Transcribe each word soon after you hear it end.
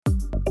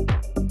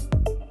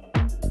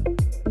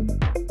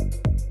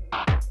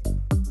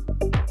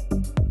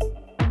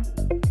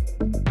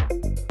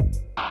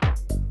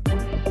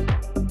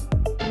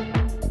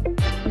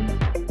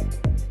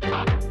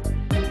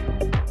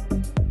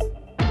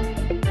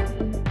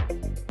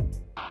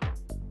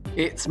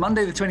It's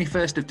Monday the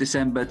 21st of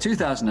December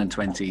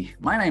 2020.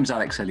 My name's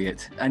Alex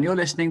Elliott and you're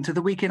listening to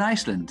The Week in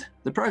Iceland,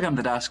 the programme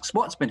that asks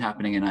what's been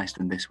happening in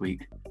Iceland this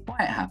week, why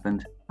it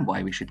happened and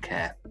why we should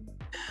care.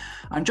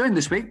 I'm joined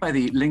this week by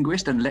the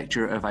linguist and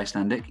lecturer of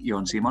Icelandic,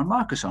 Jón Símon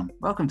Markússon.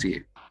 Welcome to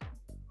you.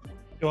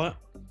 You all right?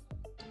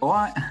 All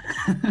right.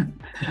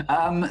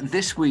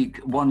 This week,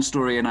 one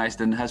story in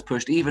Iceland has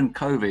pushed even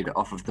COVID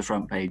off of the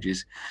front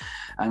pages,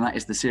 and that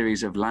is the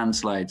series of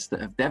landslides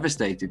that have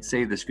devastated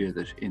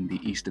Seyðisfjörður in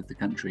the east of the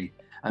country,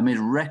 amid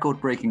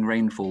record-breaking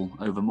rainfall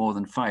over more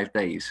than 5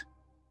 days.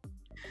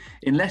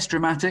 In less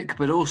dramatic,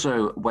 but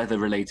also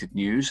weather-related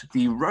news,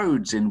 the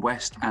roads in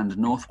west and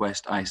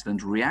northwest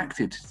Iceland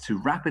reacted to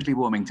rapidly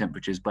warming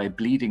temperatures by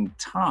bleeding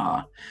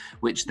tar,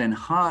 which then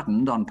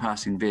hardened on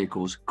passing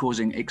vehicles,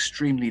 causing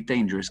extremely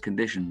dangerous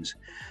conditions.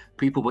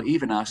 People were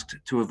even asked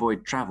to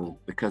avoid travel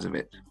because of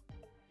it.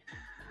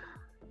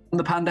 On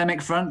the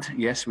pandemic front,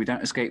 yes, we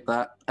don't escape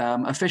that.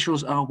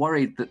 Officials are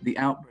worried that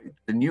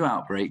the new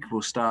outbreak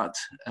will start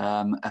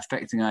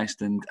affecting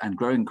Iceland and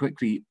growing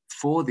quickly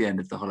for the end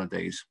of the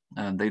holidays.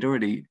 They'd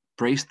already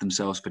braced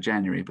themselves for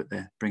January, but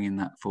they're bringing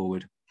that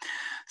forward.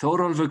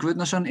 Þórólfur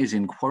Guðnason is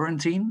in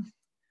quarantine.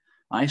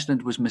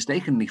 Iceland was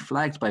mistakenly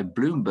flagged by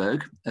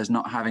Bloomberg as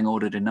not having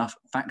ordered enough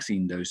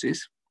vaccine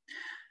doses.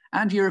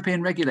 And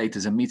European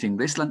regulators are meeting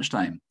this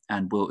lunchtime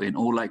and will in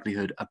all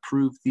likelihood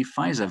approve the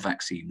Pfizer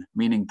vaccine,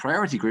 meaning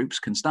priority groups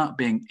can start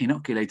being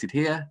inoculated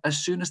here as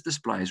soon as the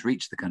supplies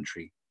reach the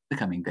country the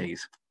coming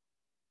days.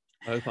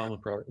 I hope I'm a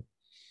priority.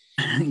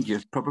 You're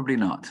probably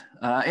not.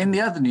 In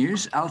the other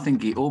news,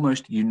 Alþingi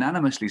almost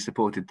unanimously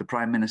supported the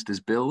Prime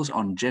Minister's bills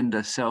on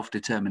gender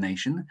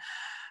self-determination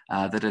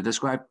that are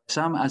described by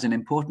some as an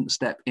important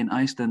step in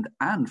Iceland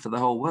and for the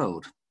whole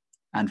world.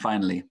 And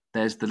finally,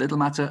 there's the little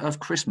matter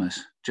of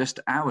Christmas, just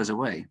hours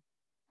away.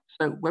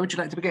 So where would you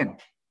like to begin?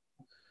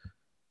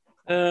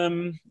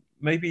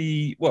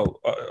 Maybe, well,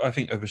 I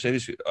think over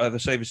either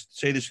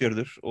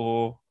Seyðisfjörður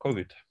or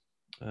COVID.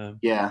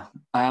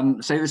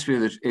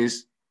 Seyðisfjörður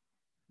is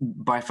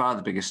by far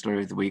the biggest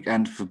story of the week,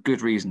 and for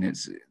good reason.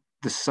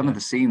 Some of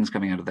the scenes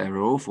coming out of there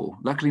are awful.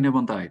 Luckily, no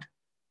one died.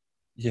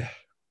 Yeah,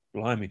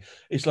 blimey.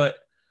 It's like,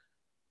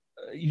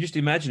 you just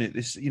imagine it,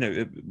 this,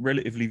 a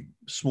relatively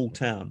small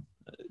town,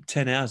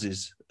 10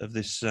 houses of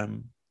this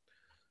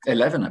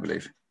 11, I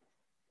believe.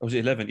 Oh, was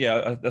it 11?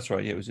 Yeah, that's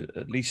right. Yeah, it was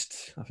at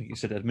least, I think you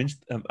said at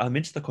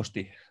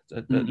minnstakosti,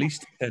 at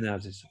least 10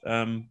 houses.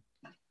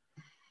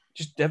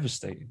 Just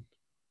devastating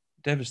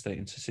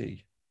to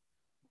see.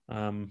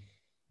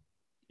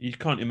 You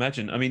can't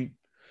imagine. I mean,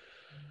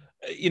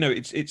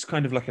 it's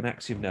kind of like an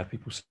axiom now.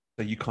 People say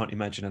you can't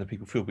imagine how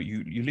people feel, but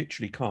you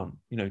literally can't.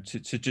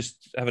 To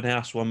just have an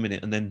house 1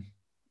 minute and then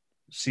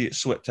see it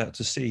swept out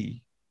to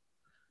sea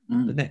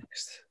the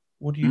next.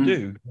 What do you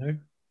do?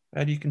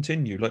 How do you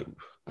continue? Like,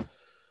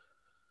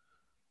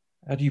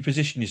 how do you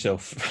position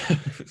yourself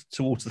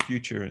towards the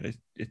future?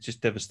 It's just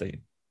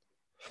devastating.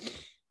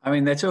 I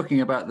mean, they're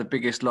talking about the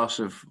biggest loss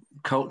of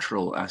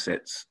cultural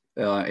assets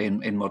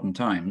in modern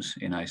times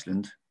in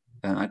Iceland.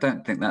 And I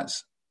don't think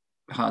that's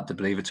hard to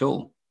believe at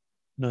all.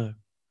 No.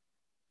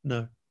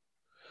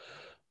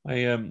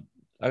 I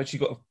actually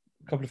got a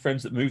couple of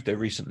friends that moved there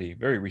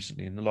very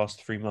recently, in the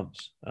last 3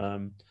 months.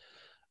 And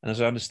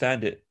as I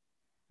understand it,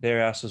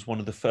 their house was one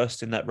of the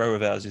first in that row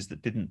of houses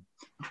that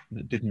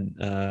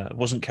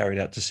wasn't carried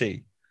out to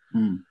sea.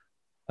 Names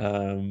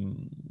are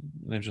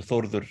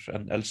Þórður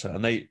and Elsa,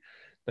 and they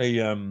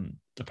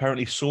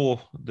apparently saw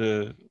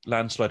the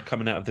landslide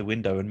coming out of the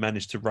window and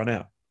managed to run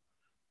out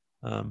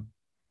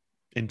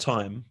in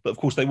time. But of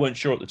course, they weren't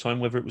sure at the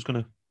time whether it was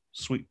going to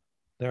sweep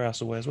their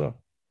house away as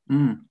well.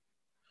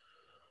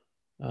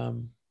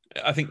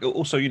 I think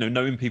also,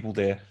 knowing people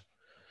there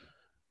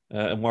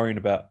and worrying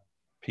about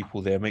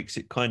people there makes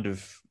it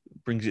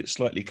brings it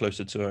slightly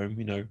closer to home,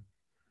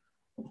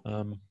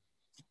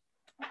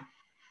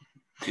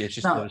 it's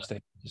just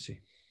devastating to see.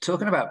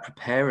 Talking about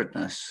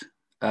preparedness,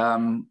 they're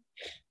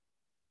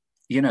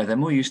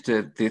more used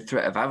to the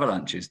threat of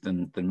avalanches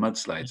than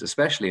mudslides,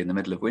 especially in the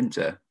middle of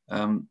winter.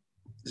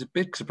 It's a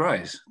big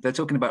surprise. They're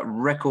talking about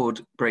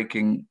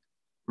record-breaking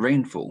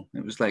rainfall.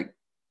 It was like,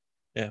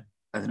 I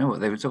don't know what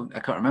they were talking. I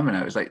can't remember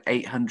now. It was like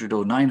 800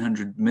 or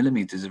 900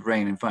 millimeters of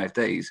rain in 5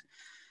 days.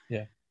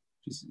 Yeah.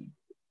 Which is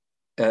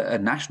a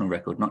national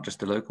record, not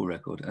just a local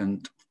record.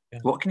 And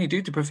what can you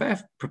do to prepare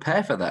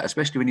for that,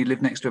 especially when you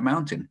live next to a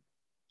mountain?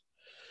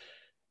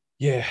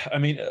 Yeah, I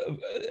mean,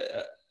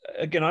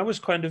 again, I was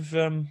kind of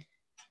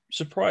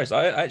surprised.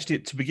 I actually,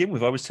 to begin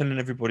with, I was telling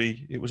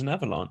everybody it was an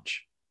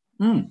avalanche.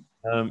 You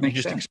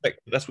just expect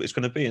that's what it's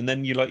going to be, and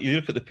then you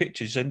look at the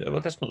pictures and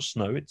well, that's not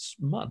snow, it's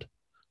mud,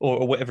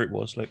 or whatever it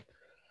was, like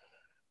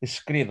it's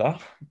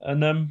skriða.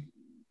 And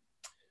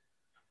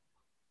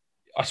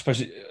I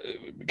suppose it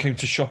came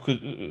to shock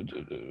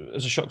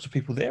as a shock to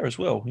people there as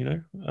well.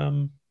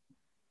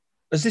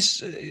 This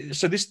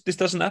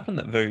doesn't happen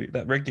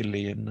that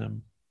regularly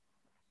in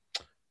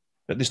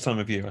at this time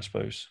of year, I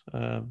suppose.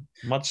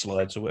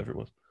 Mudslides or whatever it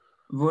was.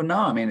 Well, no,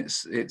 I mean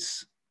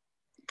it's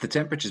the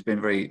temperature's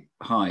been very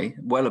high,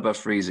 well above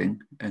freezing,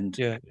 and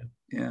yeah.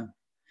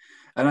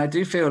 And I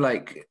do feel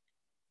like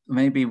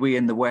maybe we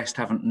in the West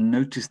haven't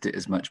noticed it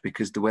as much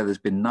because the weather's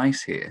been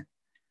nice here,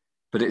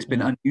 but it's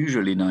been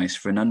unusually nice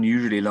for an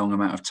unusually long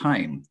amount of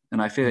time.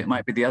 And I feel it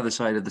might be the other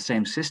side of the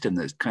same system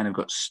that's kind of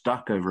got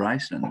stuck over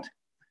Iceland.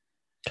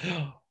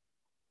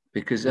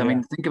 Because, I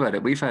mean, think about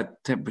it. We've had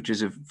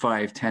temperatures of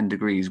 5-10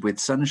 degrees with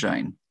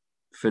sunshine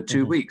for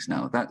 2 weeks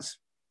now. That's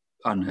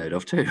unheard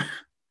of too.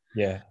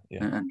 Yeah.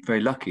 And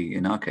very lucky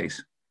in our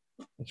case.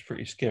 It's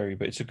pretty scary,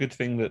 but it's a good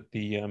thing that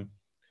the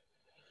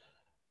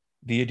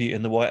idiot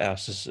in the White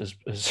House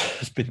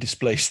has been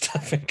displaced, I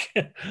think.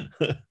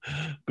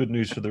 Good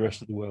news for the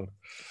rest of the world.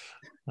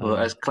 Well,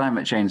 as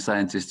climate change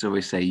scientists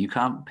always say, you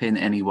can't pin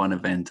any one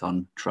event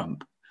on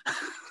Trump.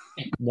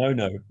 No.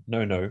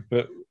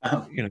 But,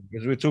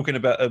 because we're talking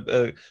about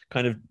a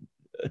kind of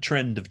a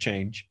trend of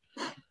change.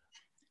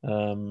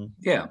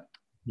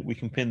 We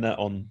can pin that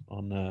on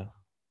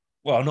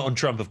well, not on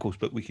Trump, of course,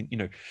 but we can,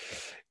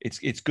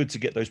 it's good to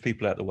get those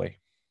people out of the way.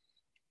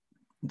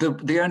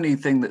 The only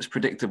thing that's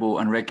predictable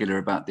and regular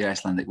about the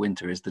Icelandic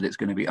winter is that it's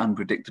going to be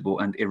unpredictable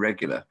and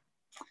irregular.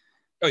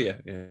 Oh, yeah.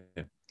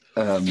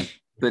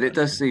 But it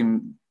does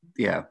seem,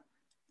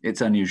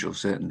 it's unusual,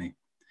 certainly.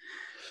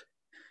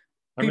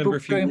 I remember a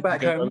few going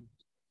back home.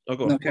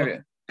 Go on.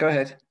 Go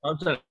ahead.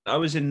 I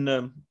was in,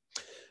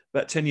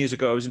 about 10 years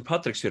ago, I was in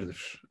Patreksfjörður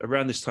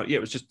around this time. Yeah,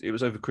 it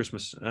was over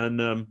Christmas.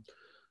 And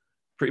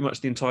pretty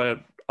much the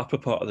entire upper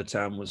part of the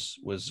town was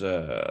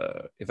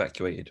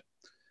evacuated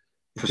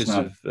because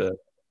of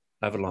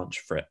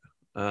avalanche threat.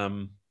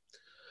 And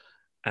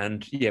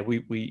we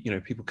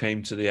people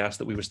came to the house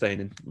that we were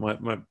staying in.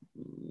 My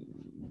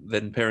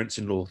then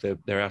parents-in-law,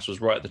 their house was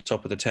right at the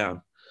top of the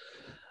town,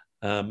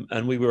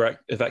 and we were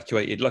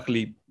evacuated.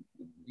 Luckily,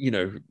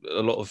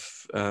 a lot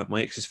of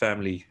my ex's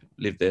family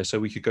lived there, so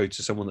we could go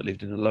to someone that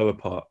lived in a lower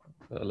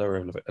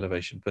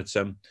elevation. But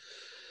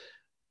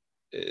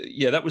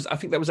I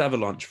think that was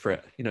avalanche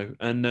threat,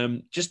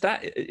 and just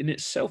that in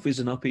itself is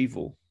an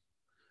upheaval.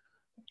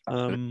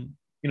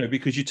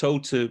 Because you're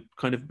told to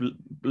kind of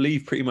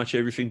leave pretty much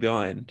everything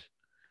behind,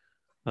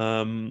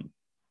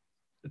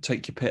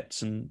 take your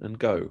pets and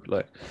go.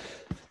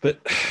 But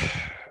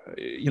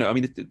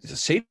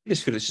seeing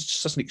this film is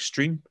just such an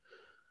extreme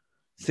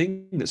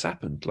thing that's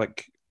happened.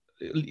 Like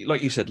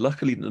you said,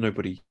 luckily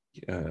nobody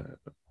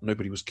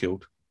was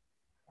killed.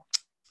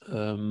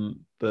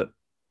 But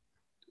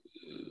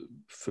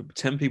for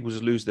 10 people to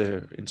lose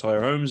their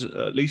entire homes,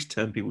 at least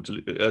 10 people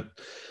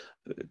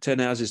 10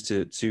 houses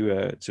to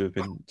have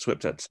been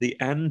swept out to sea,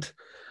 and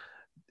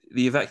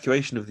the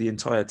evacuation of the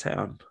entire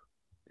town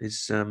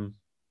is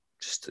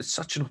just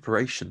such an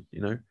operation,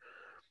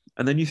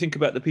 And then you think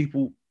about the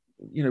people,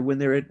 when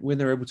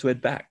they're able to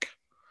head back.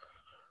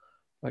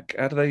 Like,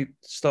 how do they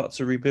start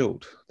to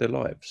rebuild their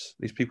lives?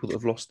 These people that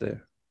have lost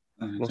their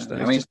it's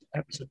just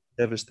absolutely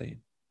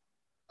devastating.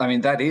 I mean,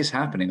 that is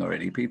happening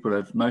already.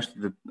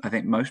 I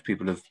think most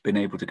people have been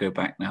able to go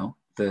back now.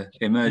 The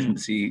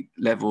emergency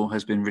level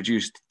has been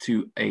reduced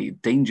to a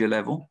danger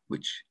level,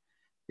 which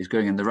is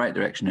going in the right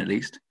direction at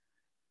least.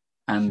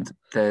 And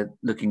they're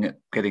looking at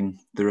getting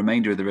the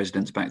remainder of the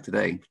residents back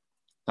today.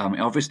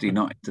 Obviously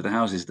not into the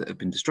houses that have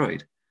been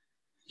destroyed.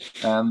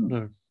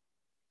 No.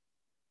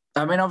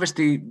 I mean,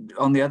 obviously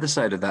on the other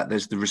side of that,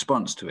 there's the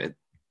response to it.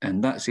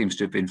 And that seems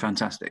to have been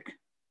fantastic.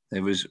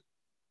 There was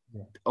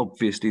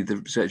obviously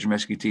the search and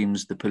rescue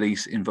teams, the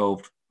police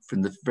involved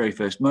from the very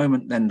first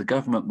moment. Then the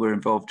government were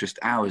involved just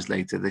hours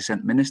later. They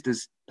sent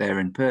ministers there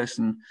in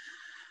person,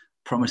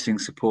 promising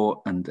support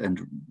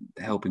and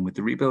helping with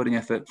the rebuilding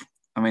effort.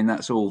 I mean,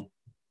 that's all.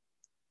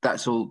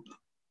 That's what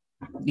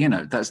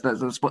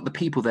the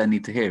people there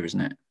need to hear,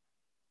 isn't it?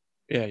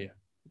 Yeah,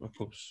 of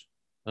course.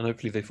 And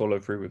hopefully they follow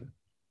through with it.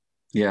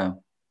 Yeah.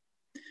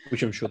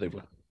 Which I'm sure they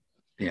will.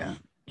 Yeah.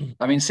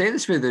 I mean,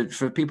 Seyðisfjörður,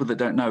 for people that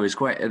don't know, is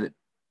quite a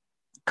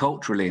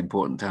culturally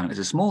important town. It's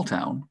a small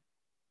town,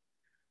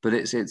 but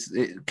it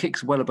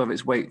kicks well above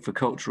its weight for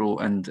cultural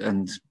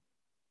and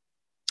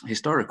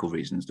historical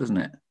reasons, doesn't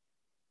it?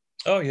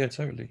 Oh yeah,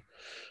 totally.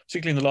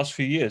 Particularly in the last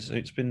few years,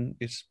 it's been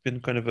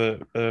kind of a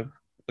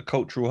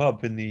cultural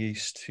hub in the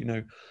East.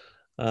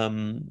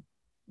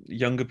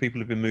 Younger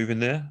people have been moving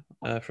there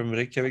from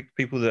Reykjavik.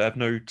 People that have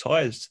no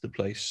ties to the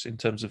place in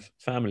terms of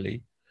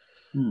family,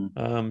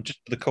 just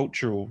the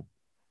cultural.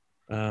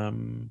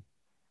 The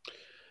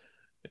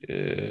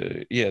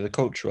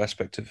cultural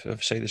aspect of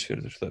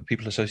Seyðisfjörður that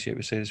people associate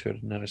with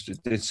Seyðisfjörður. Now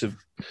it's I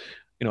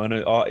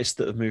know artists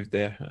that have moved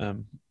there,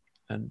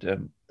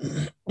 and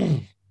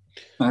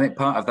I think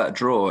part of that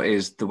draw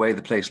is the way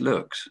the place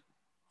looks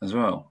as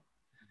well.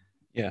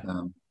 Yeah,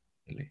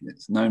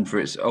 it's known for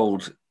its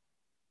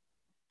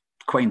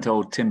quaint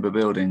old timber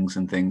buildings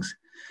and things,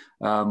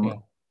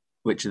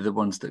 which are the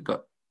ones that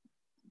got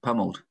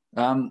pummeled.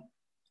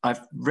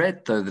 I've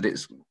read though that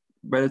it's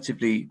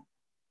relatively,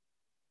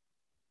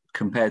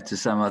 compared to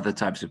some other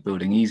types of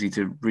building, easy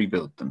to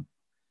rebuild them,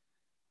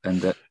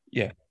 and that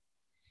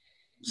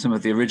some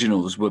of the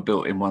originals were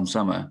built in one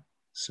summer,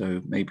 so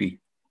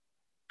maybe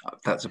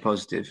that's a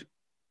positive.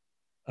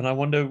 And I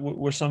wonder,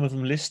 were some of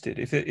them listed?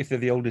 If they're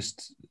the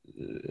oldest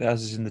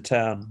houses in the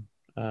town,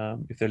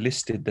 if they're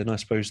listed, then I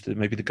suppose that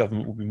maybe the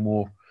government will be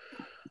more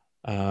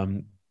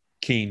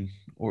keen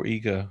or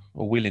eager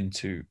or willing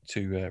to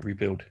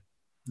rebuild.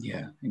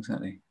 Yeah,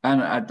 exactly.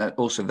 And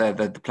also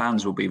the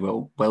plans will be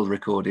well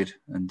recorded,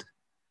 and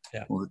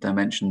all the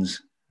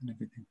dimensions and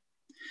everything.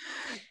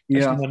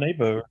 Yeah.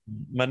 Actually,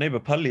 my neighbor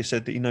Pally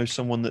said that he knows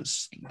someone that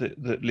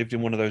lived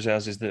in one of those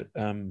houses that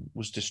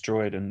was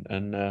destroyed,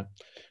 and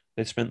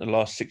they'd spent the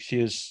last 6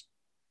 years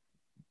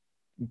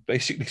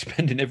basically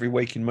spending every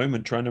waking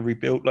moment trying to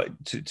rebuild, like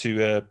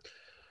to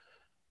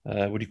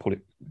what do you call it?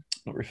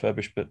 Not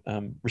refurbish, but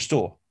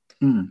restore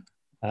the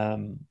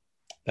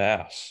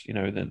house. You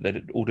know,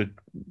 they'd ordered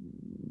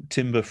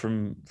timber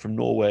from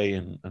Norway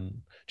and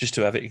just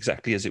to have it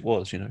exactly as it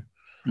was. You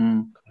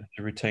know,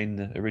 to retain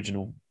the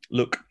original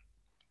look.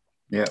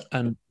 Yeah,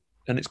 and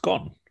it's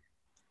gone.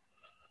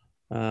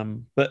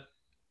 But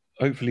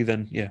hopefully,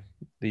 then,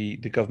 the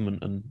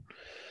government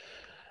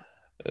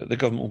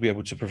will be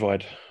able to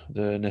provide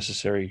the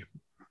necessary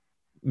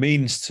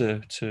means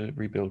to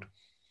rebuild.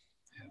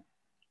 Yeah.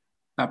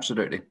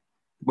 Absolutely.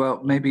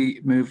 Well,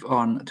 maybe move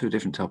on to a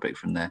different topic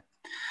from there.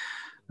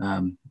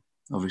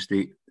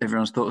 Obviously,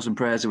 everyone's thoughts and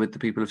prayers are with the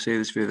people of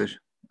Seyðisfjörður,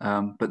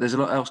 but there's a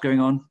lot else going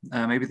on.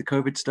 Maybe the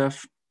COVID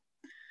stuff.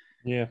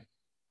 Yeah.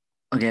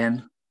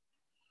 Again.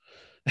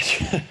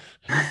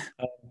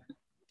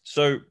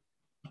 So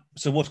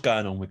what's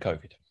going on with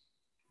COVID?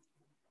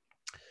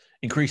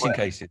 Increasing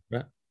cases,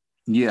 right?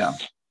 Yeah.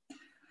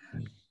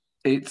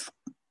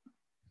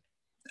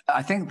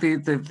 I think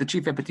the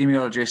chief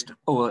epidemiologist,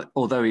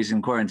 although he's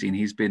in quarantine,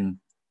 he's been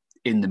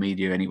in the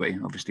media anyway,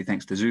 obviously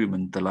thanks to Zoom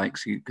and the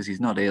likes, because he's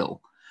not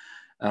ill,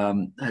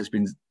 has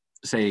been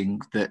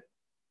saying that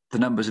the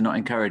numbers are not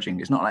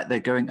encouraging. It's not like they're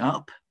going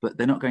up, but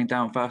they're not going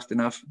down fast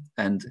enough.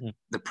 And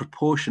the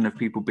proportion of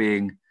people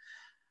being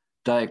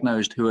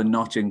diagnosed who are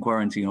not in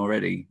quarantine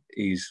already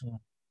is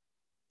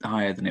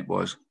higher than it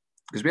was.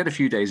 Because we had a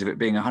few days of it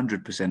being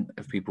 100%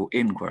 of people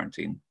in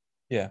quarantine.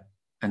 Yeah.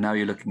 And now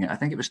you're looking at, I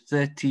think it was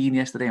 13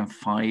 yesterday and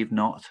 5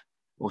 not,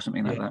 or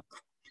something like that.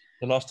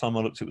 The last time I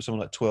looked, it was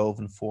something like 12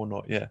 and 4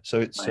 not. Yeah. So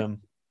it's right.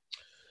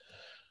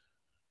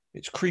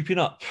 It's creeping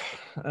up.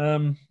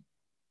 But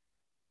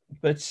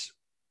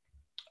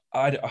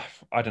I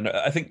don't know.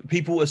 I think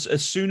people,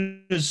 as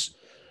soon as,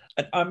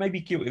 and I may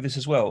be guilty of this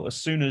as well, as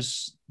soon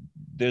as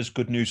there's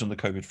good news on the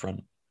COVID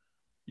front,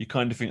 you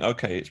kind of think,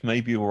 okay, it's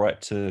maybe all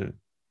right to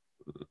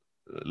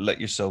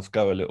let yourself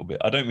go a little bit.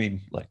 I don't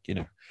mean like, you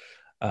know,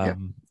 I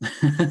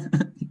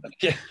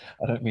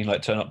don't mean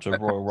like turn up to a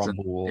Royal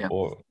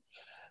Rumble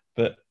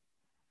but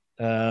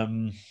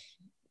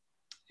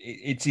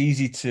it's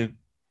easy to,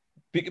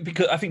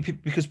 because I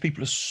think because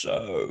people are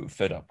so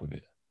fed up with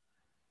it,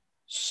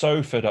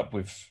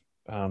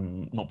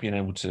 not being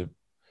able to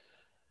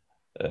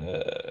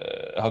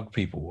hug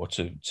people or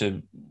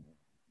to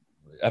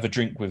have a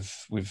drink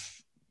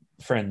with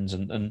friends,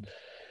 and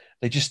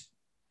they just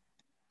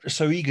are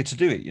so eager to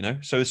do it, you know.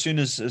 So as soon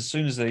as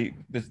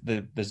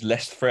there's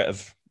less threat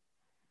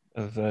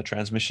of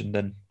transmission,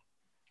 then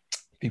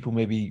people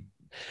maybe,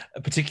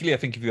 particularly I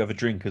think if you have a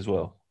drink as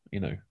well, you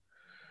know.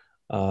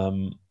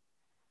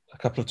 A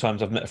couple of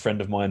times I've met a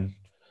friend of mine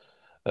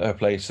at her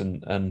place,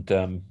 and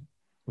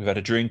we've had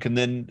a drink, and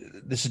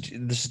then the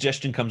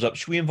suggestion comes up: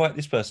 should we invite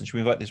this person? Should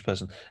we invite this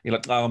person? You're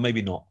like, oh,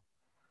 maybe not.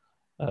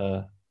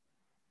 But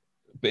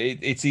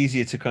it's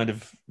easier to kind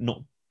of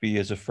not be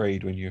as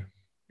afraid when you're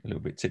a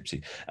little bit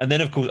tipsy. And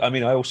then, of course, I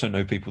mean, I also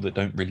know people that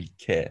don't really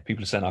care.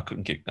 People are saying I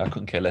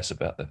couldn't care less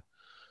about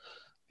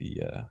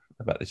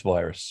about this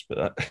virus,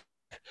 but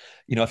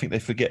you know, I think they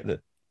forget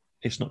that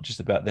it's not just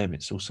about them.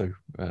 It's also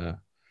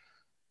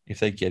if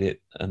they get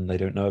it and they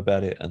don't know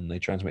about it and they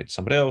transmit it to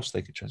somebody else,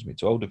 they could transmit it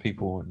to older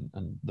people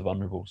and the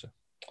vulnerable. So,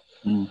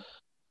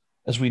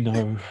 as we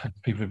know,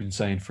 people have been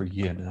saying for a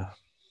year now.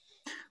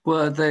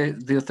 Well,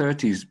 the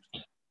authorities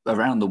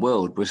around the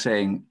world were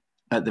saying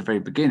at the very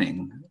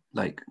beginning,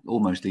 like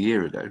almost a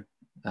year ago,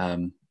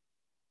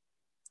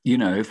 you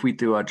know, if we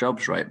do our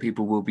jobs right,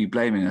 people will be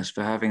blaming us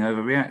for having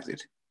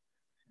overreacted.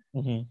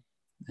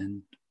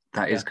 And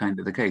that is kind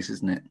of the case,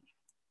 isn't it?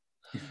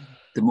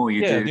 The more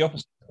you do...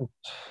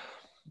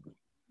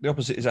 The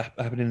opposite is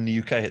happening in the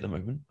UK at the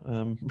moment.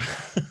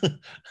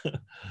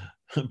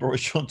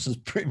 Boris Johnson's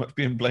pretty much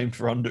being blamed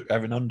for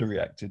having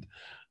underreacted.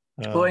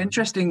 Well,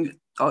 interesting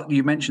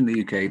you mentioned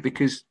the UK,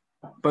 because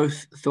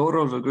both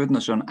Þórólfur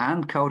Guðnason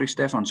and Kári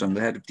Stefánsson,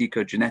 the head of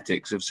Decode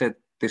Genetics, have said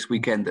this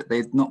weekend that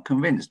they're not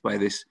convinced by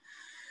this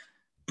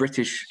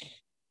British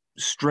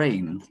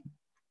strain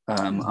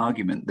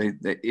argument.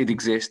 It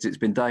exists. It's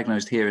been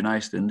diagnosed here in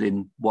Iceland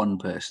in one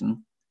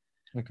person.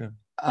 Okay.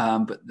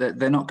 But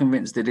they're not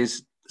convinced it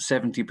is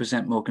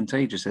 70% more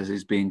contagious as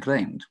is being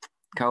claimed.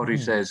 Kári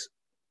says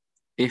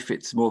if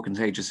it's more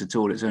contagious at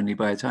all, it's only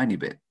by a tiny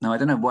bit. Now, I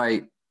don't know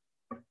why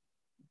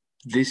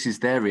this is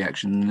their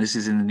reaction and this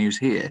is in the news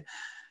here,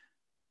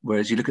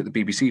 whereas you look at the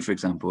BBC, for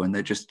example, and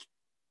they're just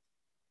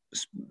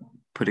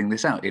putting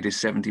this out. It is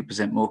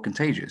 70% more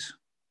contagious.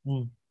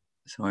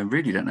 So I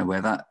really don't know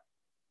where that.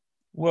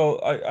 Well,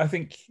 I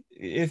think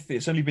if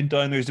it's only been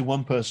diagnosed in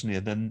one person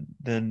here, then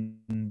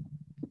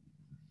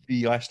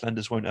the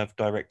Icelanders won't have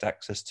direct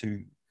access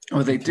to.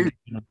 Oh, they do.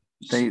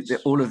 They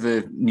all of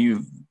the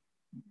new,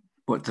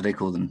 what do they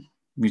call them?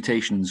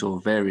 Mutations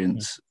or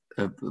variants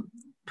are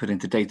put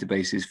into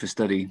databases for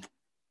study.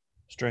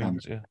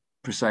 Strains,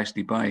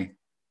 precisely by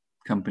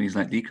companies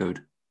like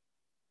Decode.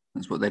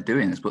 That's what they're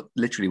doing. That's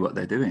literally what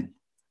they're doing.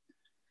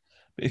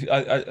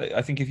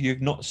 I think if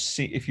you've not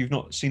seen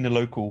the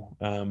local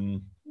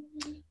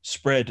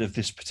spread of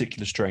this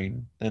particular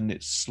strain, then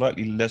it's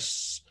slightly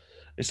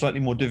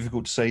more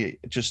difficult to say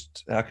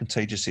just how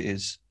contagious it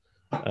is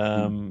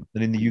than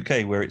in the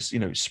UK, where it's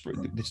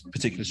this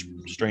particular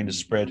strain has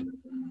spread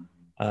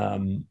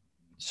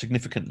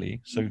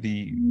significantly. So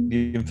the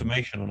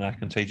information on how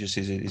contagious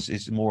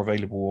is more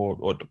available,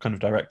 or kind of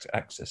direct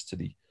access to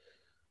the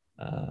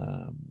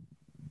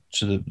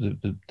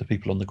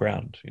people on the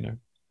ground.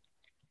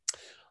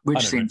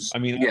 Which seems,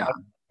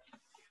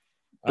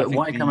 But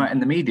why come out in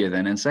the media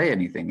then and say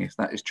anything if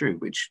that is true?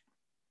 Which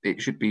it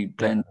should be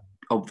plain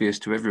obvious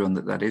to everyone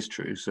that is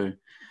true. So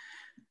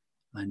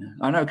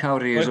I know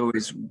Kauri is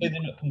always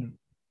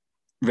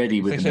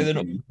ready with an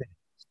opinion.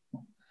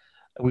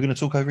 Are we going to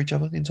talk over each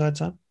other the entire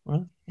time?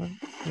 Right?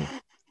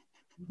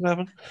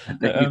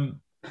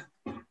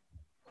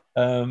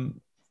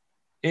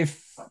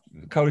 If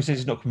Kauri says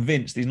he's not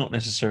convinced, he's not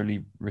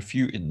necessarily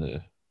refuting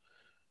the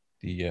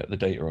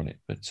data on it,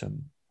 but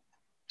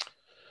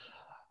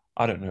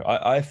I don't know.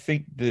 I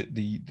think that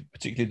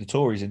particularly the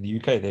Tories in the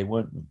UK, they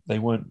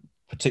weren't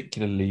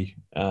particularly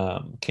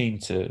keen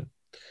to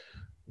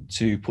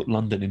put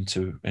London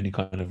into any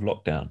kind of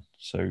lockdown.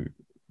 So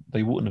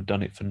they wouldn't have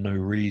done it for no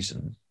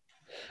reason,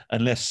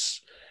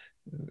 unless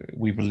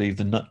we believe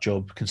the nut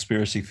job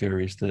conspiracy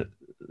theories that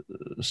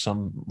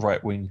some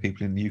right-wing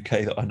people in the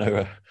UK that I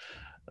know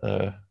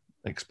are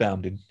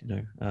expounding.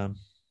 Well,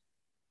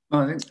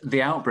 I think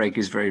the outbreak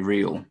is very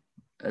real.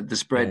 The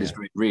spread is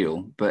very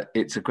real, but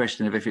it's a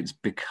question of if it's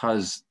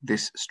because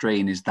this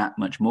strain is that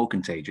much more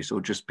contagious, or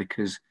just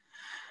because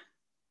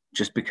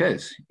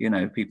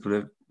people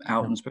are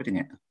out and spreading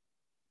it.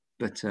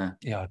 But I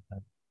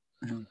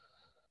don't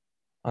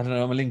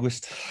know. I'm a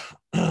linguist.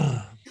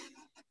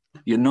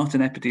 You're not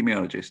an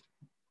epidemiologist.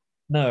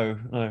 No.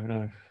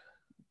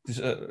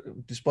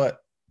 Despite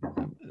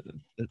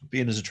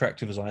being as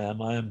attractive as I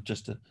am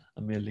just a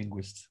mere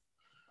linguist.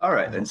 All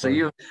right, then. So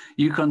you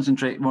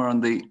concentrate more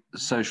on the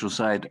social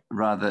side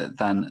rather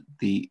than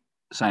the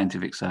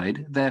scientific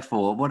side.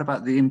 Therefore, what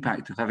about the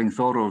impact of having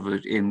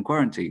Thorolfur in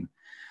quarantine?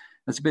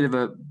 That's a bit of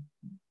a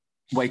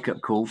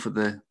wake-up call for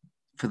the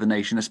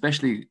nation,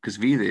 especially because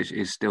Viðir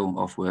is still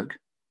off work.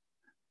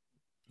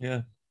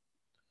 Yeah.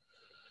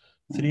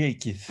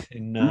 Is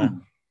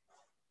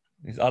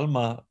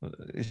Alma?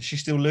 Is she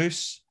still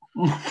loose?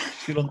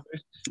 Still on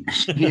the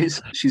She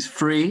is. She's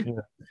free.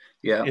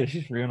 Yeah,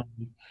 she's free on.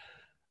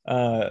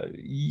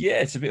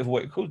 It's a bit of a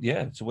wake-up call.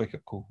 Yeah, it's a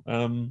wake-up call.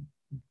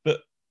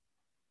 But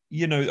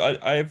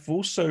I've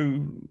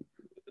also,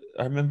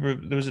 I remember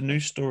there was a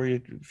news story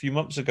a few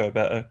months ago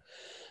about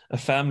a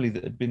family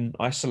that had been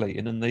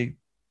isolating, and they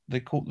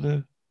caught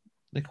the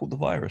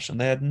virus, and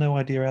they had no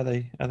idea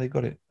how they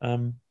got it.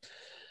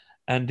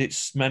 And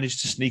it's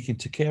managed to sneak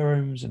into care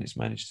homes, and it's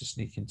managed to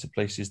sneak into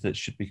places that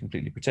should be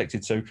completely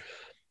protected. So,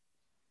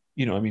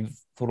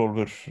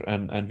 Thorolfur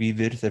and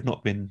Viðir, they've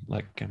not been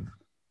like.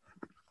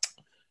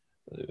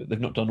 They've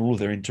not done all of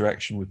their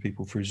interaction with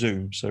people through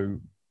Zoom, so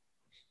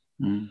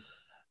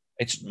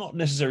it's not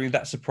necessarily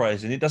that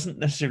surprising. It doesn't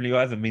necessarily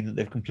either mean that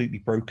they've completely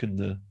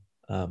broken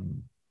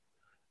any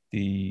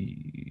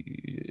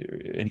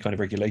kind of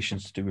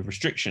regulations to do with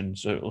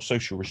restrictions or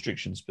social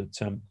restrictions, but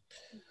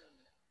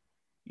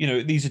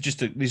these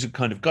are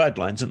kind of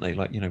guidelines, aren't they?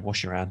 Like,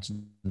 wash your hands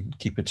and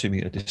keep a 2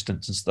 meter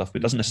distance and stuff. But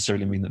it doesn't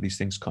necessarily mean that these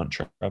things can't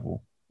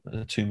travel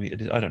 2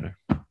 meter. I don't know.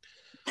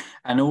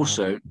 And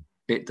also,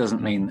 it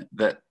doesn't mean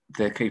that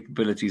the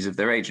capabilities of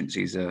their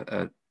agencies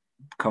are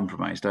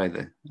compromised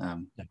either,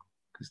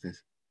 because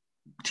there's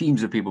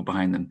teams of people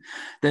behind them.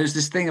 There's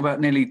this thing about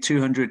nearly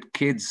 200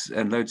 kids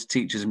and loads of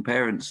teachers and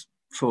parents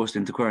forced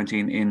into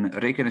quarantine in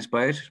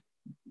Reykjanesbær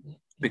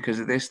because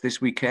of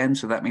this weekend.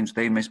 So that means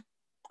they miss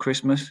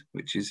Christmas,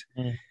 which is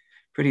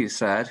pretty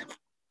sad.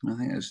 I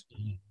think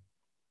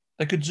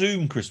they could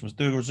Zoom Christmas,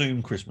 do a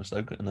Zoom Christmas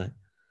though, couldn't they?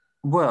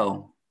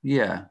 Well,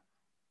 yeah,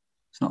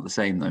 it's not the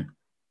same though.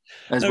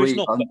 It's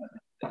not.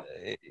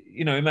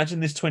 Imagine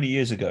this 20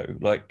 years ago.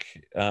 Like,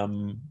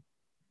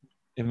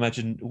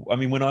 imagine. I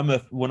mean, when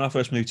I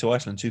first moved to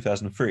Iceland in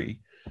 2003,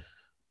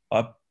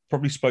 I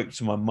probably spoke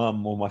to my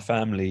mum or my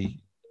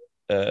family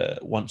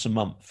once a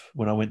month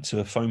when I went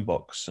to a phone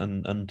box,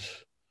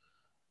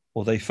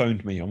 or they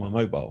phoned me on my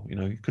mobile.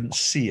 You couldn't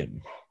see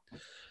them.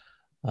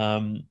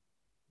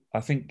 I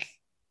think,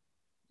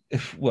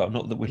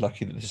 not that we're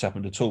lucky that this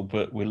happened at all,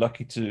 but we're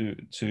lucky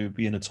to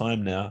be in a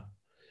time now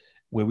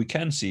where we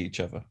can see each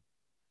other.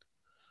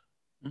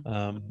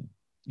 My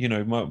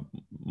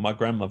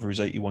grandmother is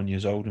 81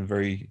 years old and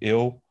very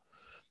ill.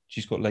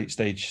 She's got late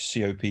stage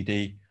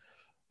COPD.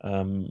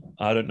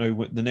 I don't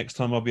know the next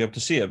time I'll be able to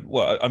see her.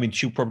 Well, I mean,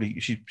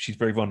 she's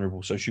very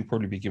vulnerable, so she'll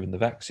probably be given the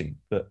vaccine.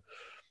 But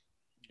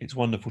it's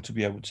wonderful to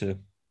be able to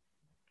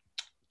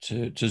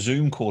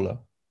Zoom call her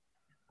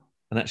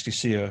and actually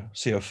see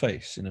her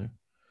face. You know.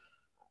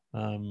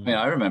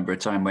 I remember a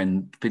time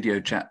when video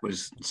chat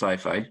was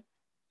sci-fi,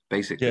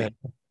 basically. Yeah.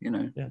 You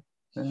know. Yeah.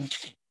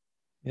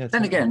 Yeah.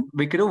 Then again,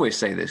 we could always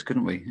say this,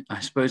 couldn't we?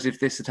 I suppose if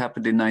this had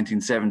happened in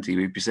 1970,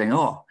 we'd be saying,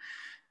 "Oh,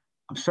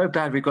 I'm so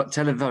glad we've got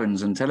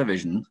telephones and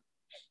television.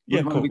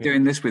 We want to be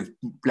doing this with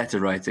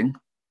letter writing."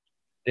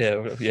 Yeah,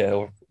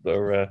 or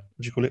what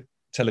do you call it?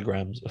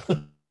 Telegrams.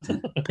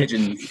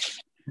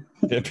 Pigeons.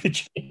 Yeah,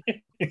 pigeon.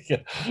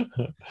 Yeah.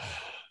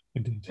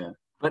 Indeed. Yeah.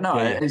 But no,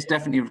 it's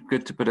definitely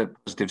good to put a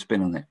positive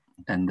spin on it.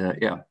 And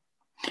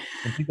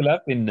And people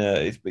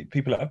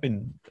have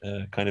been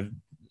kind of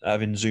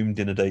having Zoom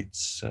dinner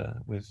dates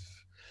with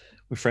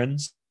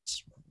friends.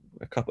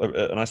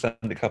 An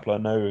Icelandic couple I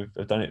know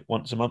have done it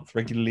once a month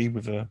regularly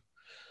with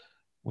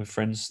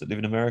friends that live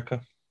in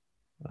America.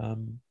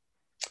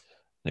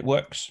 It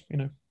works, you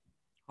know.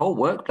 Whole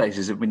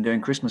workplaces have been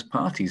doing Christmas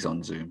parties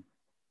on Zoom.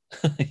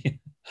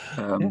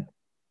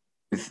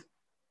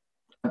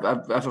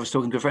 I was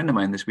talking to a friend of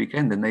mine this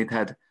weekend, and they'd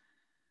had,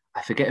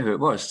 I forget who it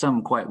was,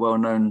 some quite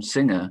well-known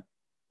singer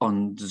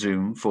on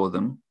Zoom for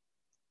them.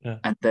 Yeah.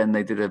 And then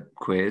they did a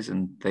quiz,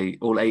 and they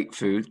all ate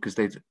food because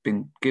they'd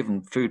been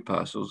given food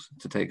parcels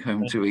to take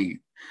home to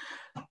eat.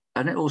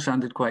 And it all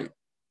sounded quite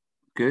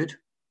good.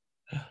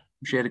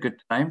 She had a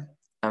good time.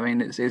 I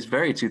mean, it's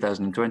very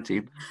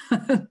 2020.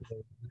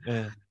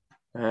 Yeah.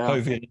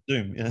 COVID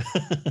Zoom. Yeah.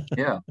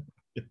 Yeah.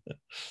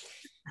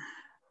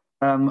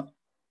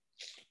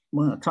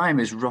 Well, time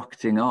is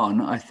rocketing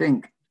on. I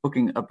think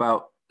talking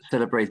about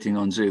celebrating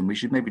on Zoom, we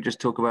should maybe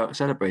just talk about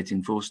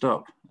celebrating full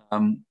stop.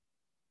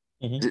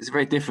 It's a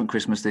very different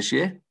Christmas this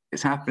year.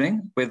 It's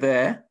happening. We're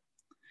there.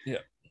 Yeah.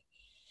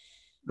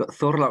 Got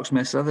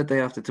Þorláksmessa the day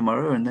after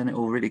tomorrow, and then it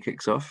all really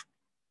kicks off.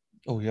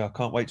 Oh yeah, I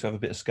can't wait to have a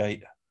bit of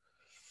skate.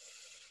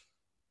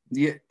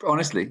 Yeah,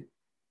 honestly.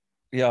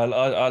 Yeah, I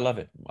love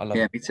it. I love it.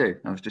 Yeah, me too.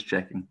 I was just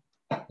checking.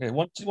 Yeah,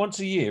 once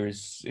a year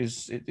is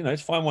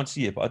it's fine once a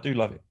year, but I do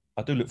love it.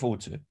 I do look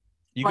forward to it.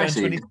 You going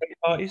to any skate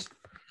parties?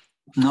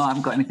 No, I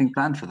haven't got anything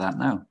planned for that.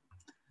 No.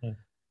 Yeah.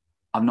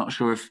 I'm not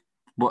sure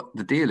what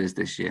the deal is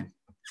this year.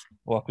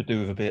 Well, I could do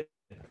with a bit.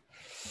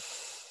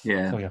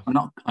 Yeah. Yeah.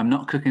 I'm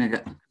not cooking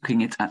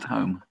it at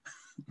home.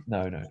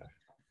 No.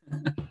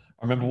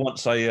 I remember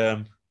once I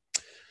on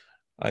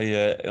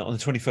the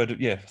 23rd,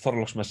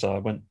 Þorláksmessa, I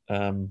went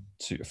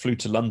flew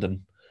to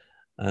London,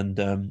 and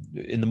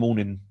in the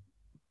morning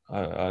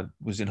I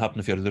was in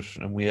Hafnarfjörður,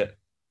 and we ate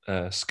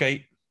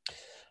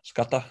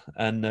skata,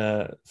 and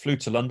flew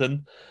to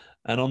London,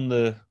 and on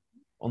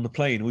the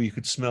plane all you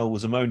could smell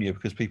was ammonia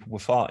because people were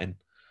farting.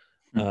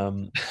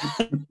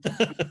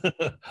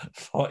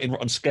 Farting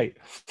on skate.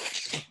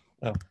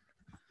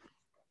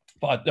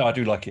 But I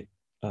do like it.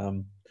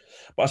 But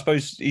I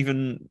suppose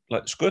even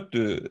like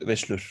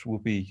skötuveisslur will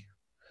be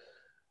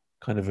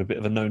kind of a bit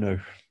of a no-no.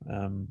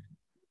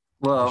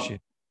 Well,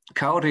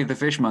 Kári the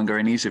fishmonger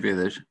in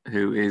Ísafjörður,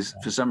 who is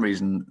for some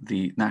reason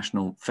the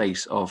national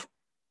face of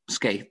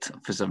skate,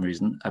 for some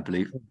reason, I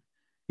believe,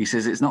 he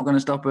says it's not going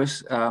to stop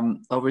us.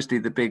 Obviously,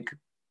 the big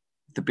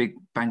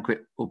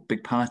banquet or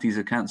big parties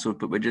are cancelled,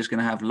 but we're just going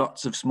to have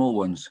lots of small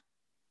ones.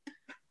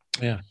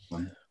 Yeah,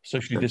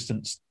 socially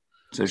distanced.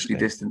 Socially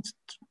distanced,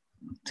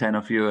 10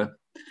 or fewer.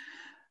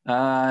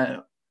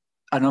 And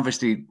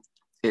obviously,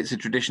 it's a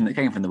tradition that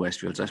came from the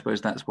Westfields. I suppose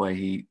that's why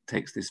he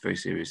takes this very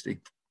seriously.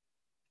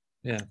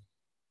 Yeah.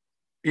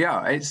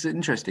 Yeah, it's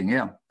interesting,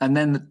 yeah. And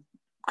then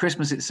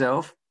Christmas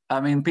itself, I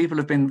mean, people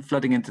have been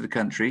flooding into the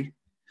country.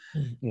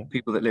 Yeah.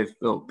 People that live,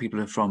 people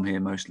are from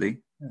here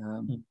mostly,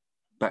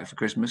 back for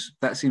Christmas.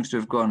 That seems to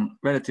have gone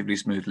relatively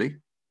smoothly.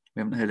 We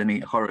haven't heard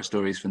any horror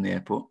stories from the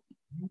airport.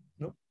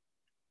 Nope.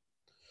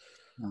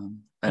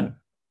 And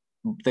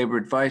they were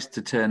advised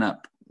to turn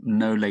up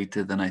no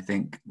later than, I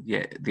think,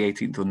 the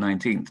 18th or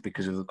 19th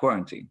because of the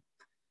quarantine.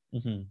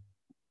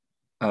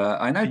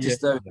 I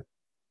noticed, though,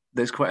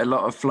 there's quite a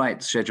lot of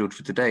flights scheduled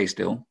for today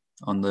still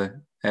on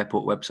the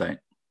airport website.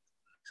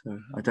 So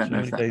I don't know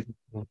if that...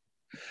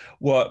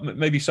 Well,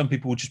 maybe some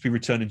people will just be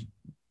returning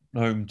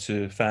home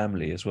to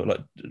family as well,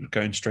 like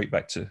going straight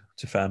back to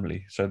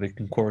family so they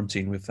can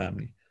quarantine with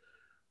family.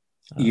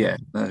 Yeah,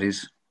 that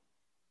is...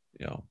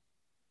 Yeah.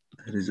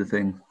 That is a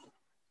thing.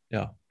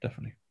 Yeah,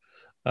 definitely.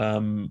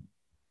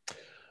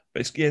 But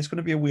it's going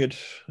to be a weird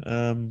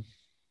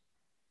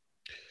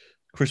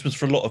Christmas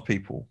for a lot of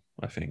people,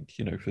 I think.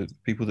 You know, for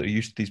people that are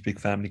used to these big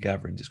family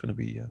gatherings, it's going to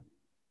be...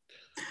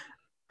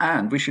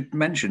 And we should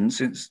mention,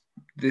 since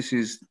this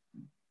is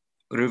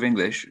Ruv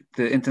English,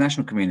 the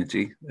international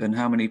community and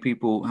how many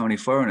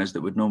foreigners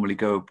that would normally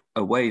go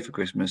away for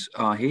Christmas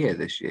are here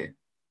this year,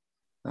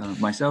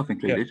 myself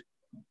included.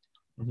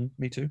 Yeah.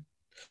 Me too.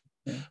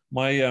 Yeah.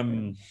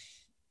 My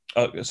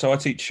so I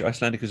teach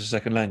Icelandic as a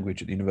second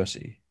language at the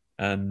university,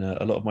 and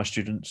a lot of my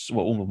students,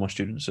 well, all of my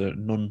students are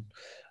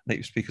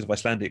non-native speakers of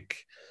Icelandic.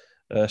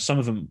 Some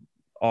of them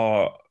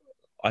are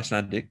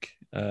Icelandic,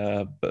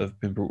 but have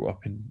been brought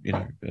up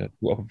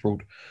brought up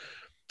abroad.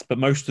 But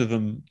most of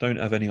them don't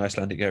have any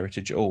Icelandic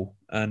heritage at all,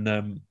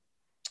 and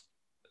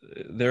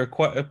there's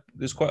quite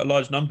a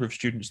large number of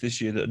students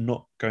this year that are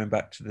not going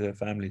back to their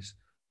families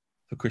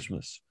for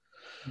Christmas.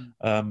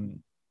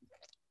 And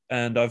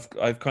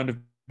I've kind of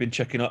been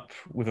checking up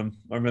with them.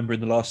 I remember in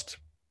the last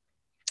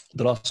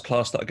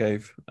class that I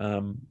gave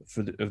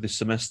of this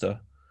semester,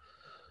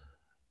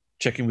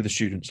 checking with the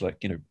students,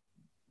 like,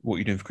 what are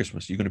you doing for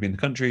Christmas? Are you going to be in the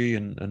country,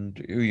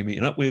 and who are you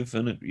meeting up with?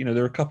 And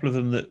there are a couple of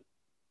them that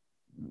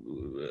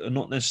are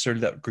not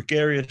necessarily that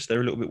gregarious.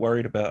 They're a little bit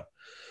worried about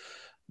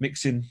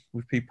mixing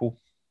with people.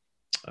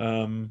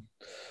 So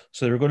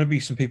there are going to be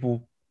some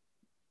people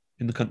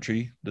in the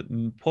country that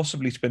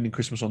possibly spending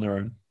Christmas on their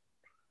own.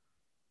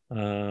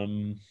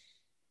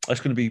 It's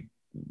going to be,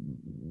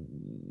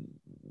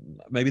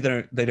 maybe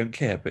they don't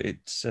care, but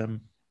it's you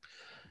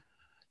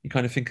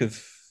kind of think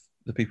of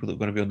the people that are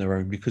going to be on their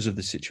own because of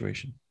the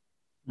situation.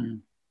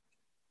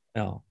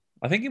 Now,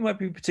 I think it might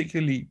be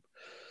particularly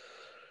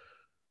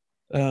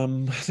I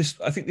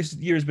think this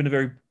year has been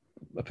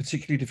a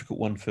particularly difficult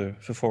one for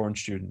foreign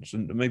students,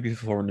 and maybe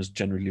for foreigners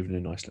generally living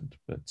in Iceland.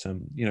 But a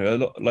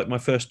lot, like my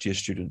first year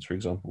students, for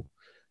example,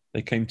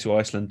 they came to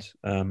Iceland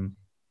in,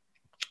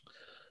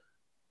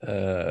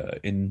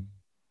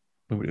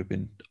 when would it have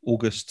been,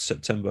 August,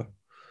 September,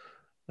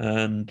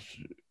 and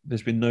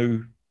there's been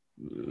no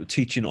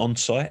teaching on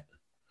site.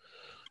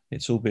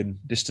 It's all been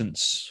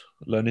distance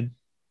learning,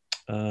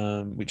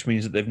 which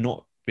means that they've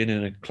not been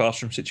in a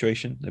classroom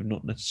situation. They've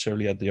not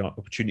necessarily had the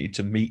opportunity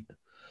to meet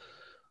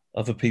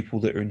other people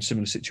that are in a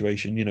similar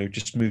situation,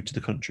 just moved to the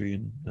country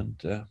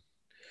and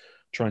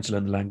trying to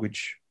learn the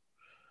language.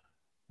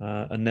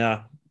 And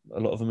now a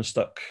lot of them are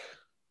stuck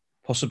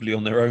possibly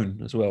on their own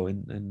as well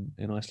in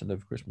Iceland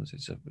over Christmas.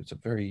 It's a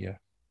very,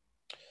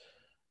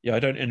 I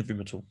don't envy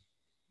them at all.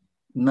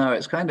 No,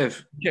 it's kind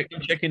of...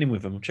 I'm checking in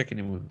with them.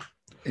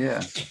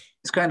 Yeah.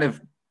 It's kind of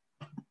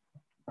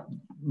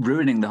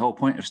ruining the whole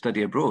point of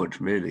study abroad,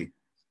 really.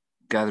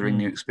 Gathering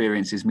new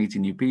experiences,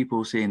 meeting new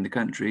people, seeing the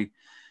country,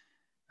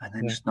 and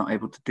then just not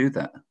able to do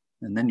that.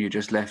 And then you're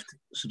just left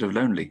sort of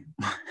lonely.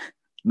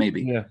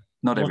 Maybe. Yeah.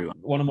 Not everyone.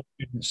 One of my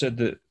students said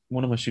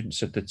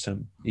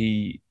that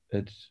he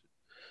had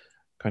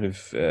kind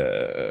of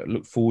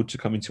looked forward to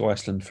coming to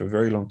Iceland for a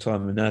very long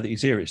time, and now that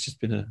he's here, it's just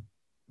been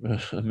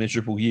a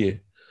miserable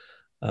year.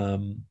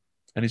 And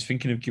he's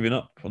thinking of giving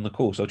up on the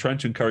course. I'm trying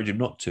to encourage him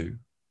not to,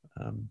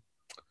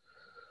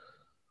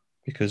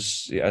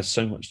 because it has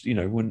so much,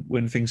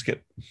 when things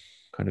get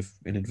kind of,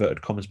 in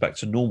inverted commas, back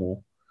to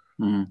normal,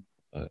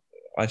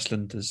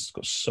 Iceland has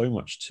got so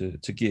much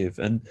to give.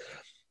 And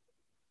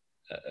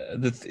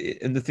the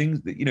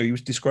things that, he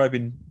was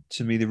describing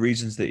to me the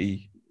reasons that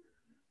he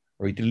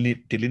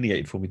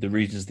delineated for me the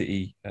reasons that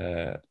he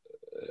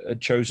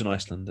had chosen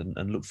Iceland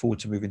and looked forward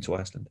to moving to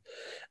Iceland.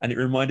 And it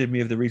reminded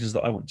me of the reasons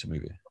that I want to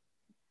move here.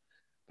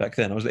 Back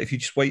then, I was like, if you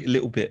just wait a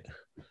little bit,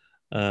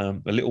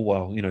 a little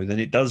while, then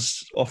it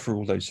does offer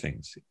all those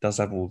things. It does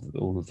have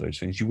all of those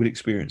things. You will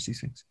experience these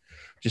things.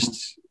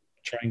 Just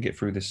try and get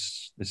through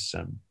this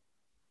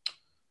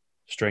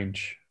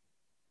strange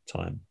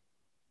time.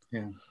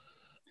 Yeah.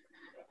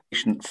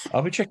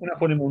 I'll be checking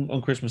up on him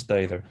on Christmas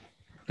Day, though,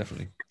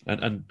 definitely,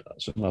 and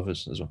some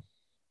others as well.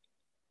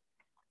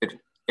 Good.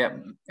 Yeah,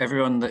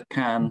 everyone that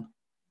can,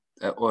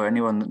 or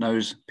anyone that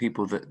knows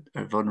people that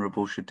are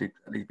vulnerable, should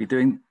be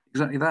doing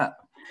exactly that.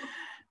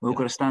 We've all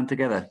got to stand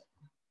together.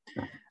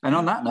 And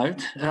on that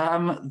note,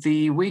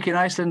 the Week in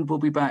Iceland will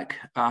be back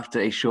after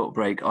a short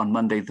break on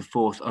Monday, the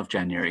 4th of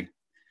January.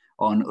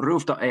 On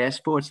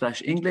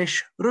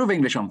ruv.is/English, Ruv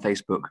English on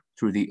Facebook,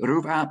 through the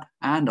Ruv app,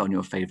 and on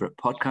your favourite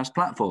podcast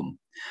platform.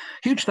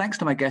 Huge thanks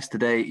to my guest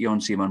today, Jón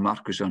Símon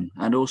Markússon,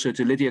 and also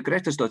to Lydía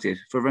Grétarsdóttir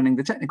for running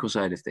the technical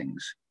side of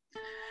things.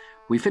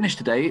 We finish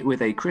today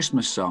with a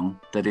Christmas song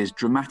that is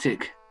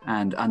dramatic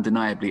and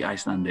undeniably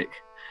Icelandic.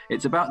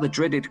 It's about the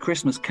dreaded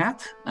Christmas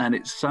cat, and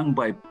it's sung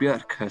by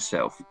Björk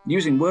herself,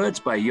 using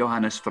words by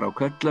Jóhannes frá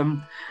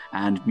Köllum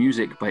and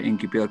music by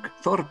Ingibjörg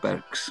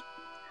Þorbergs.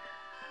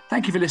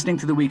 Thank you for listening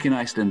to The Week in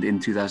Iceland in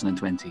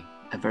 2020.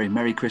 A very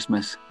Merry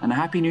Christmas and a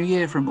Happy New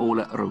Year from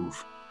all at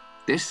Ruv.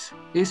 This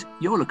is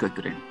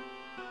Jólakötturinn.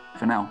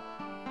 For now.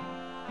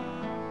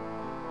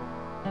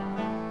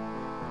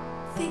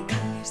 Þið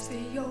kannist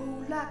við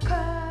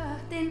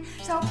jólaköttinn,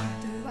 sá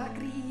köttur var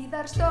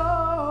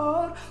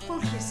gríðarstór.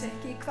 Fólk vissi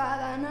ekki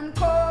hvaðan hann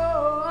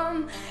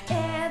kom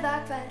eða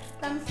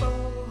hvert hann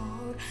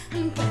fór.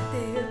 Hann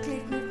klæddi upp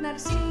glyrnurnar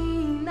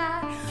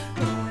sínar,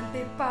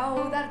 glóandi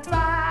báðar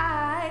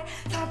tvær.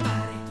 Það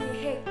var ekki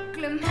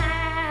heiglum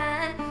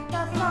henn,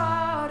 það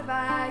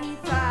horfa í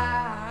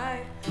þær.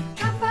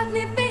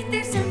 Kapparnir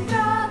beittir sem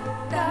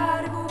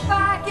broddar, úr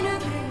bakinu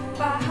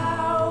grípa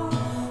hár.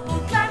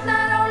 Og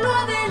klærnar á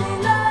loðinu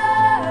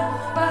lög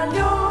var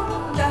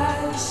ljótt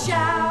að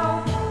sjá.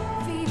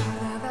 Því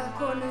var það að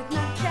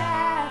konurnar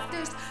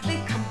kepptust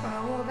við kampa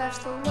og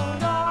vefstól og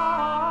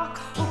rokk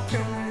og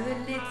prjónuðu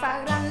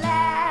litfagran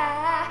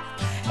lepp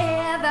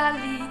eða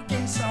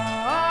lítinn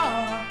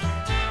sokk.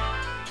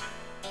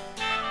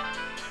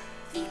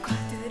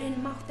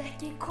 mátt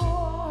ekki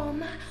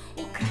koma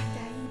og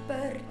krækja í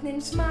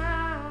börnin smá.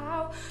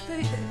 Þau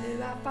urðu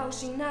að fá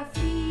sína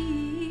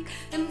flík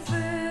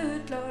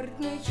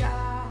fullorðnu hjá.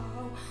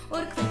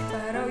 Og kveikt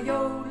var á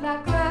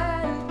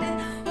jólakvöldið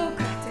og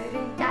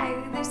kötturinn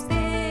gægðist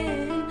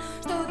inn.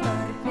 Stóð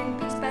börnin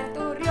bísbert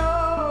og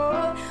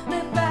rjóð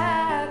með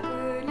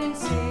bökulinn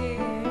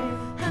sinn.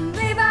 Hann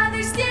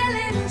veifaði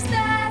stélinu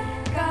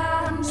sterka,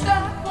 hann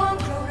stökk og hann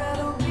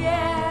klóraði og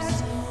blés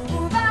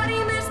og var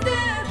ýmist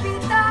upp í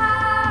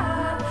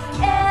dal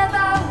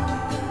eða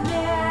út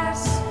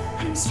les.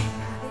 Hann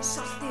sveimaði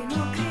soltinn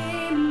og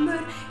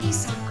grimmur í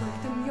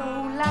sálköldum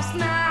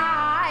jólasnæ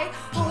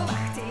og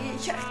vakti í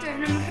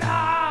hjörtunum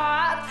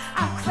hratt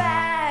af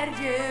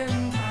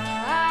hverjum bæ.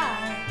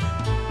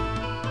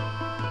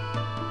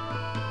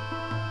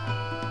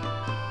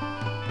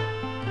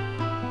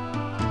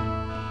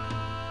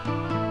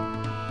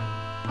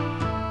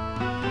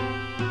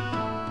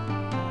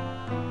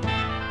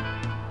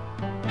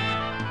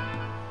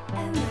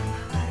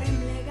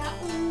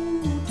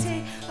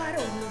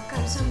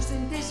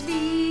 Samstundis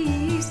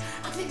vís,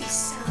 allir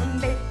vissi hann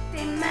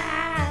veiddi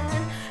menn,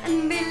 en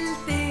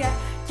vildi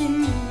ekki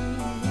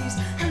mís.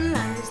 Hann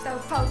lagðist á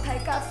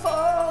fátæka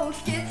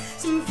fólkið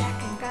sem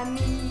fékk enga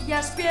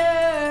nýja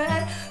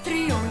spjör.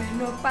 Fyrir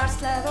jólin og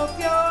barsleð og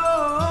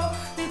bjór,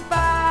 við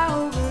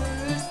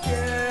báðust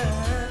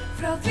björ.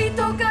 Frá því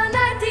tók hann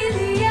ætíð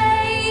í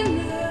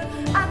einu,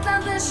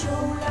 allan þess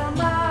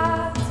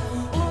jólamat,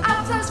 og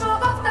aftan svo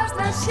oftast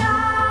hann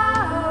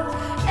sjálf,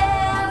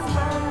 ef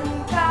hann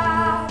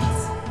gat.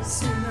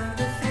 Sum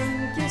höfðu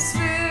fengið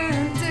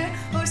svuntu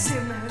og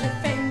sum höfðu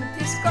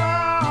fengið skó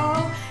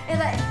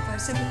eða eitthvað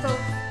sem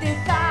þótti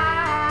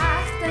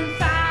þarft en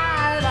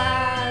það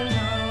var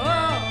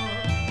nóg.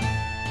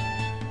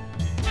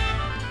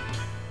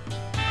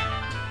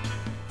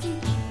 Því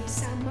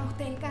kisa mátt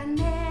enga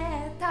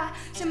neta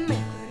sem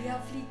einhverja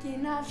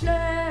flíkina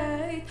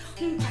hlaut.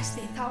 Hún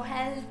hvæsti þá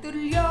heldur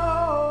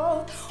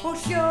ljót og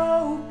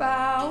hljóp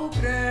á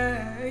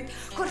braut.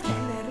 Hvort hún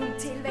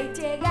til veit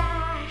ég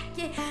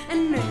ekki, en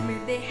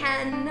naumurði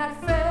hennar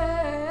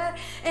för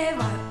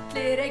ef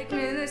allir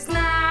eignuðust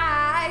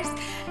næst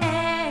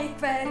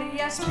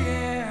einhverja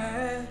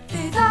spjör.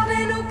 Þið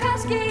hafið nú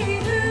kannski í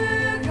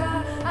huga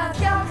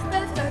að hjálp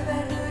ef þau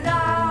verður á.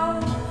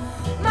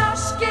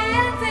 Máski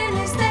en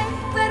finnist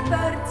einhver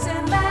börn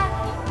sem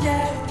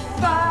ekkert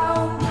fá.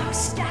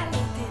 Máskja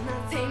litin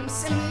af þeim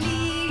sem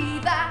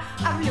líða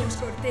af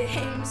ljóskorti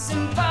heim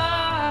sem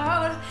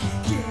bál.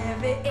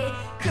 Gefi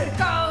ykkur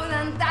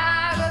góðan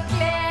dag og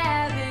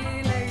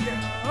gleðileg jól.